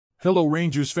Hello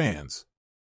Rangers fans.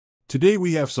 Today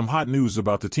we have some hot news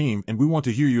about the team and we want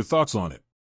to hear your thoughts on it.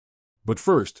 But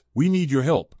first, we need your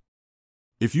help.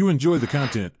 If you enjoy the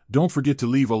content, don't forget to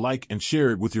leave a like and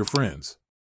share it with your friends.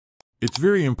 It's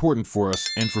very important for us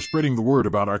and for spreading the word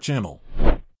about our channel.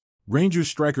 Rangers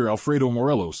striker Alfredo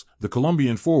Morelos, the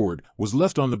Colombian forward, was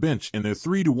left on the bench in their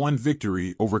 3-1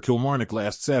 victory over Kilmarnock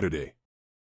last Saturday.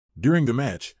 During the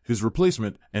match, his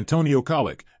replacement, Antonio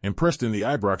Colak, impressed in the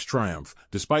Ibrox triumph,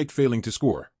 despite failing to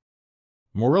score.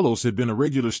 Morelos had been a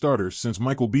regular starter since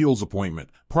Michael Beale's appointment,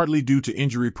 partly due to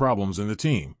injury problems in the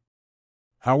team.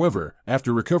 However,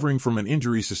 after recovering from an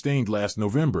injury sustained last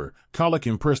November, Colak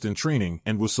impressed in training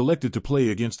and was selected to play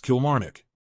against Kilmarnock.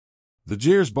 The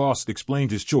Jers boss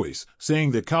explained his choice,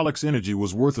 saying that Colak's energy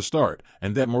was worth a start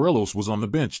and that Morelos was on the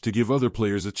bench to give other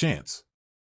players a chance.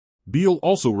 Beale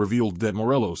also revealed that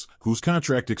Morelos, whose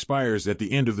contract expires at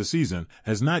the end of the season,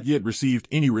 has not yet received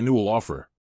any renewal offer.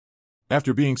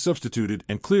 After being substituted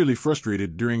and clearly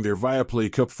frustrated during their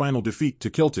Viaplay Cup final defeat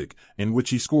to Celtic, in which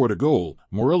he scored a goal,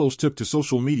 Morelos took to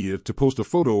social media to post a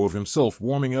photo of himself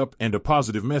warming up and a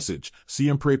positive message,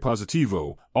 "Siempre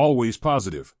positivo, always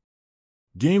positive."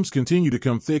 Games continue to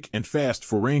come thick and fast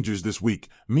for Rangers this week,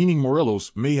 meaning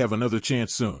Morelos may have another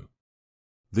chance soon.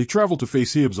 They travel to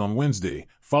face Hibs on Wednesday,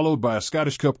 followed by a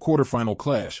Scottish Cup quarter-final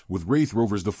clash with Raith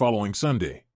Rovers the following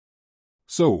Sunday.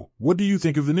 So, what do you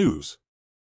think of the news?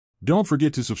 Don't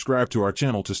forget to subscribe to our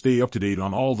channel to stay up to date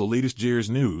on all the latest Jers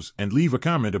news and leave a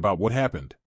comment about what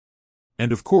happened.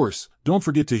 And of course, don't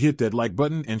forget to hit that like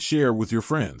button and share with your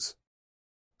friends.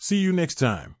 See you next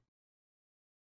time.